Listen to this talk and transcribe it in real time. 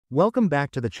Welcome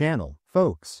back to the channel,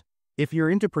 folks. If you're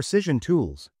into precision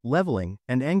tools, leveling,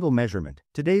 and angle measurement,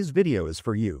 today's video is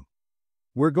for you.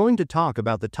 We're going to talk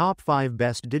about the top 5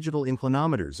 best digital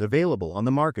inclinometers available on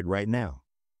the market right now.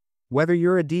 Whether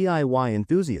you're a DIY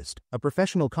enthusiast, a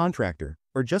professional contractor,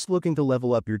 or just looking to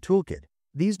level up your toolkit,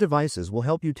 these devices will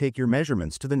help you take your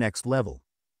measurements to the next level.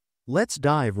 Let's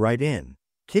dive right in.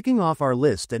 Kicking off our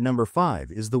list at number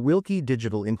 5 is the Willkey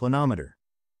Digital Inclinometer.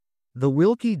 The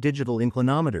Willkey Digital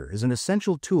Inclinometer is an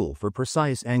essential tool for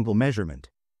precise angle measurement.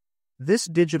 This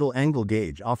digital angle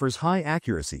gauge offers high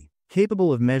accuracy,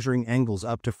 capable of measuring angles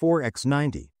up to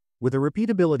 4x90, with a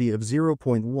repeatability of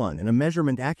 0.1 and a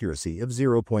measurement accuracy of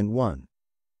 0.1.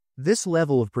 This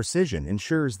level of precision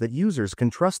ensures that users can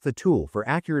trust the tool for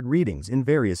accurate readings in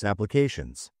various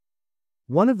applications.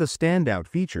 One of the standout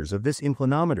features of this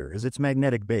inclinometer is its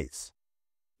magnetic base.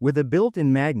 With a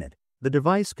built-in magnet, the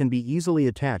device can be easily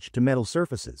attached to metal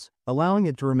surfaces, allowing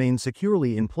it to remain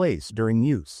securely in place during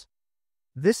use.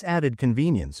 This added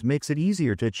convenience makes it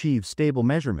easier to achieve stable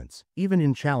measurements, even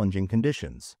in challenging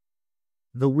conditions.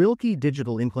 The Willkey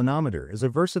Digital Inclinometer is a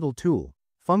versatile tool,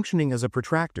 functioning as a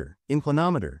protractor,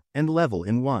 inclinometer, and level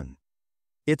in one.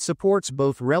 It supports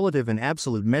both relative and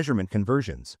absolute measurement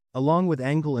conversions, along with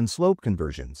angle and slope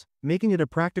conversions, making it a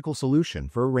practical solution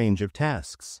for a range of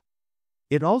tasks.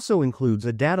 It also includes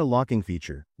a data locking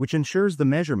feature, which ensures the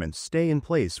measurements stay in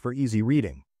place for easy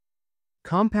reading.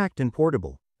 Compact and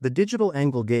portable, the digital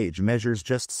angle gauge measures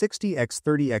just 60 x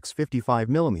 30 x 55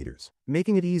 mm,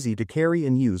 making it easy to carry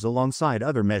and use alongside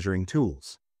other measuring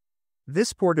tools.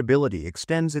 This portability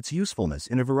extends its usefulness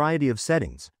in a variety of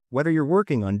settings, whether you're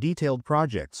working on detailed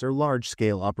projects or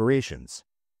large-scale operations.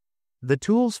 The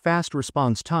tool's fast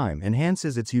response time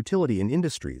enhances its utility in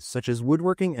industries such as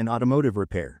woodworking and automotive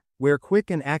repair, where quick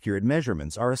and accurate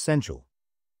measurements are essential.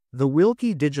 The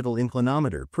Willkey Digital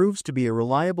Inclinometer proves to be a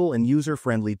reliable and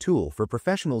user-friendly tool for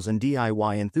professionals and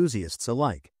DIY enthusiasts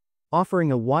alike,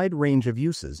 offering a wide range of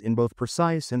uses in both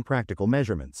precise and practical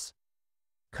measurements.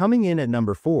 Coming in at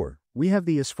number 4, we have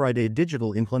the Isfriday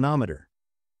Digital Inclinometer.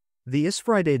 The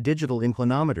Isfriday Digital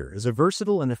Inclinometer is a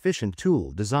versatile and efficient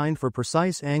tool designed for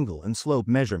precise angle and slope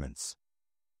measurements.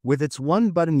 With its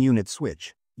one-button unit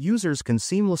switch, users can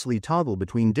seamlessly toggle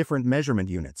between different measurement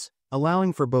units,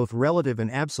 allowing for both relative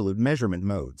and absolute measurement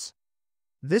modes.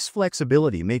 This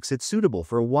flexibility makes it suitable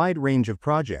for a wide range of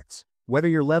projects, whether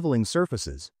you're leveling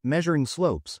surfaces, measuring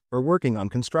slopes, or working on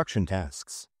construction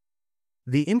tasks.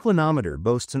 The inclinometer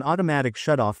boasts an automatic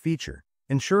shut-off feature,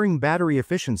 ensuring battery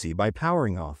efficiency by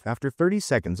powering off after 30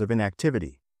 seconds of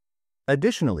inactivity.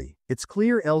 Additionally, its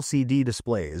clear LCD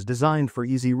display is designed for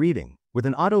easy reading, with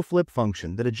an auto-flip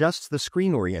function that adjusts the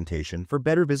screen orientation for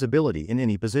better visibility in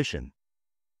any position.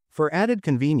 For added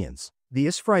convenience, the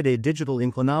Isfriday Digital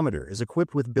Inclinometer is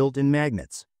equipped with built-in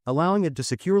magnets, allowing it to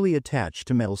securely attach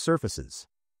to metal surfaces.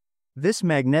 This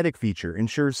magnetic feature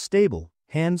ensures stable,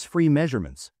 hands-free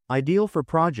measurements, ideal for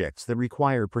projects that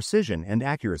require precision and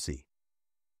accuracy.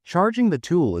 Charging the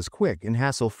tool is quick and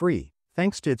hassle-free,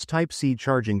 thanks to its Type-C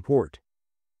charging port.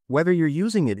 Whether you're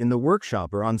using it in the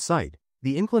workshop or on-site,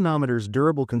 the inclinometer's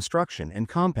durable construction and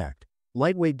compact,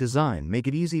 lightweight design make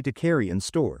it easy to carry and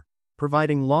store,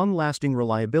 providing long-lasting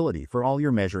reliability for all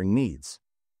your measuring needs.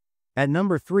 At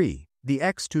number 3, the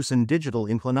XTousen Digital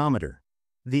Inclinometer.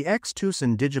 The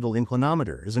XTousen Digital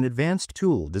Inclinometer is an advanced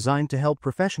tool designed to help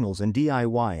professionals and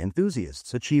DIY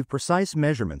enthusiasts achieve precise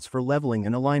measurements for leveling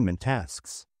and alignment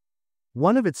tasks.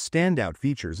 One of its standout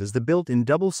features is the built-in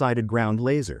double-sided ground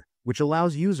laser, which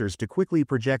allows users to quickly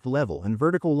project level and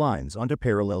vertical lines onto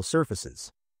parallel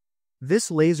surfaces.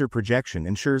 This laser projection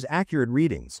ensures accurate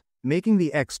readings, making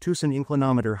the XTousen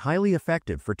inclinometer highly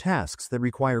effective for tasks that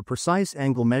require precise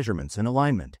angle measurements and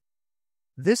alignment.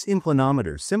 This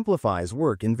inclinometer simplifies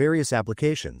work in various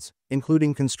applications,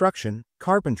 including construction,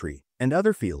 carpentry, and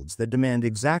other fields that demand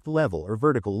exact level or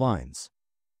vertical lines.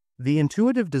 The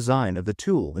intuitive design of the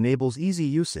tool enables easy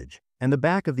usage, and the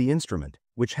back of the instrument,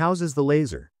 which houses the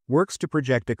laser, works to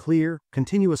project a clear,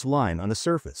 continuous line on a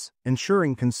surface,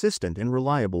 ensuring consistent and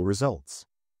reliable results.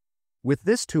 With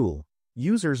this tool,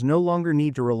 users no longer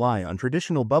need to rely on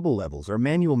traditional bubble levels or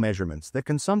manual measurements that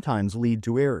can sometimes lead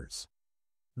to errors.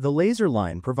 The laser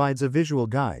line provides a visual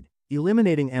guide,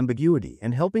 eliminating ambiguity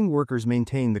and helping workers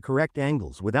maintain the correct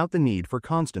angles without the need for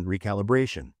constant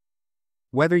recalibration.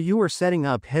 Whether you are setting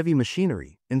up heavy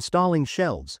machinery, installing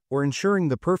shelves, or ensuring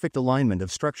the perfect alignment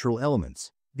of structural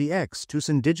elements, the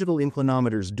XTousen Digital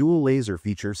Inclinometer's dual laser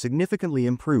feature significantly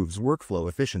improves workflow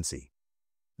efficiency.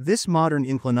 This modern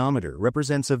inclinometer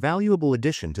represents a valuable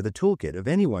addition to the toolkit of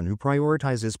anyone who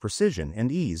prioritizes precision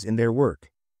and ease in their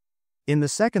work. In the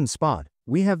second spot,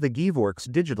 we have the Geevorks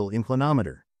Digital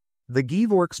Inclinometer. The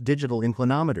Geevorks Digital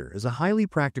Inclinometer is a highly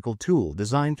practical tool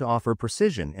designed to offer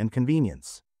precision and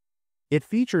convenience. It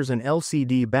features an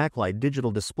LCD backlight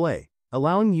digital display,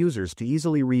 allowing users to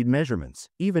easily read measurements,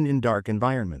 even in dark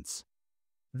environments.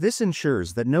 This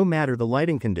ensures that no matter the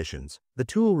lighting conditions, the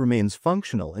tool remains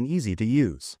functional and easy to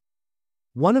use.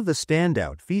 One of the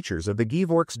standout features of the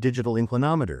Geevorks Digital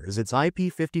Inclinometer is its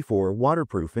IP54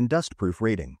 waterproof and dustproof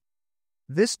rating.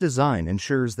 This design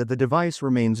ensures that the device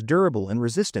remains durable and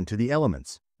resistant to the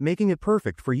elements, making it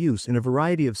perfect for use in a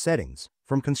variety of settings,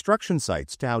 from construction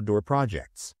sites to outdoor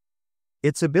projects.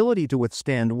 Its ability to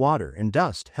withstand water and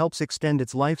dust helps extend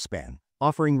its lifespan,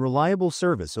 offering reliable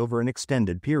service over an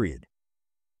extended period.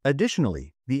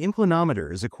 Additionally, the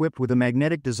inclinometer is equipped with a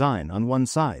magnetic design on one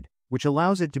side, which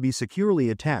allows it to be securely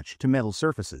attached to metal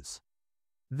surfaces.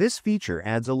 This feature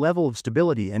adds a level of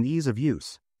stability and ease of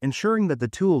use, ensuring that the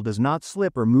tool does not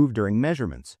slip or move during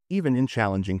measurements, even in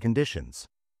challenging conditions.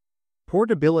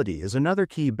 Portability is another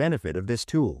key benefit of this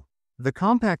tool. The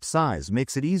compact size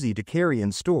makes it easy to carry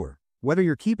and store, whether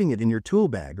you're keeping it in your tool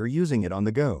bag or using it on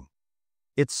the go.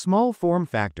 Its small form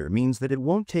factor means that it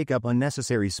won't take up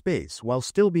unnecessary space while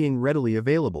still being readily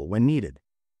available when needed.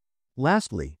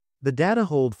 Lastly, the data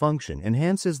hold function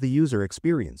enhances the user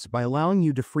experience by allowing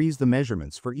you to freeze the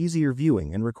measurements for easier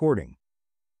viewing and recording.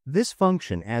 This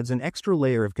function adds an extra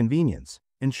layer of convenience,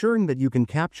 ensuring that you can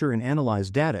capture and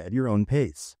analyze data at your own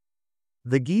pace.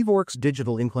 The Geevorks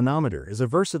Digital Inclinometer is a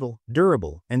versatile,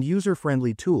 durable, and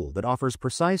user-friendly tool that offers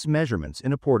precise measurements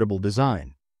in a portable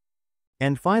design.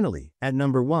 And finally, at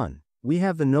number 1, we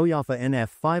have the Noyafa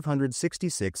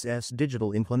NF-566S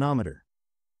Digital Inclinometer.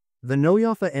 The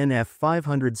Noyafa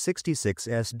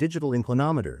NF-566S Digital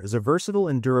Inclinometer is a versatile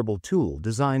and durable tool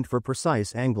designed for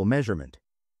precise angle measurement.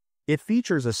 It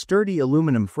features a sturdy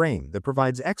aluminum frame that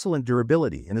provides excellent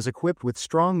durability and is equipped with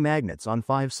strong magnets on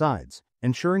 5 sides,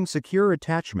 ensuring secure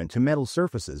attachment to metal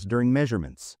surfaces during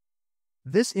measurements.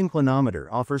 This inclinometer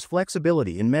offers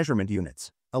flexibility in measurement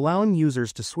units, allowing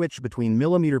users to switch between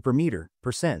millimeter per meter,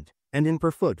 percent, and in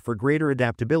per foot for greater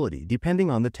adaptability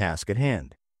depending on the task at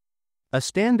hand. A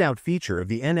standout feature of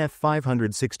the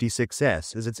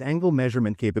NF-566S is its angle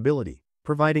measurement capability,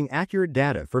 providing accurate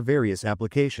data for various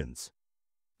applications.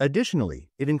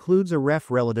 Additionally, it includes a ref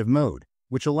relative mode,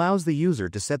 which allows the user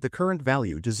to set the current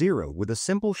value to 0 with a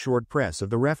simple short press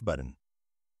of the ref button.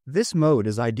 This mode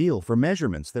is ideal for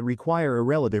measurements that require a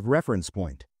relative reference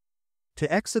point.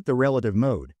 To exit the relative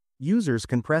mode, users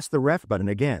can press the ref button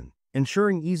again,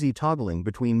 ensuring easy toggling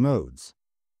between modes.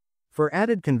 For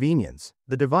added convenience,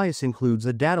 the device includes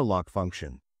a data lock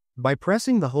function. By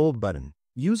pressing the hold button,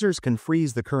 users can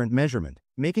freeze the current measurement,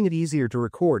 making it easier to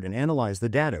record and analyze the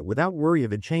data without worry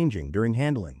of it changing during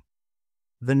handling.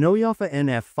 The Noyafa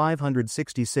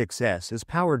NF-566S is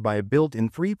powered by a built-in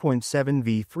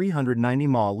 3.7V 390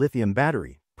 mAh lithium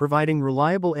battery, providing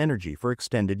reliable energy for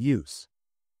extended use.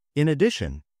 In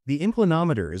addition, the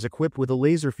inclinometer is equipped with a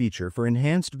laser feature for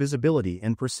enhanced visibility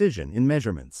and precision in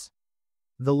measurements.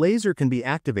 The laser can be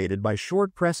activated by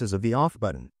short presses of the off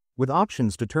button, with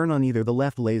options to turn on either the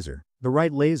left laser, the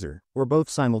right laser, or both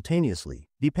simultaneously,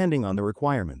 depending on the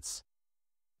requirements.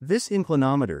 This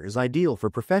inclinometer is ideal for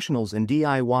professionals and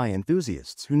DIY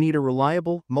enthusiasts who need a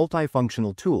reliable,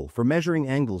 multifunctional tool for measuring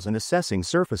angles and assessing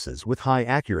surfaces with high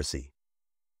accuracy.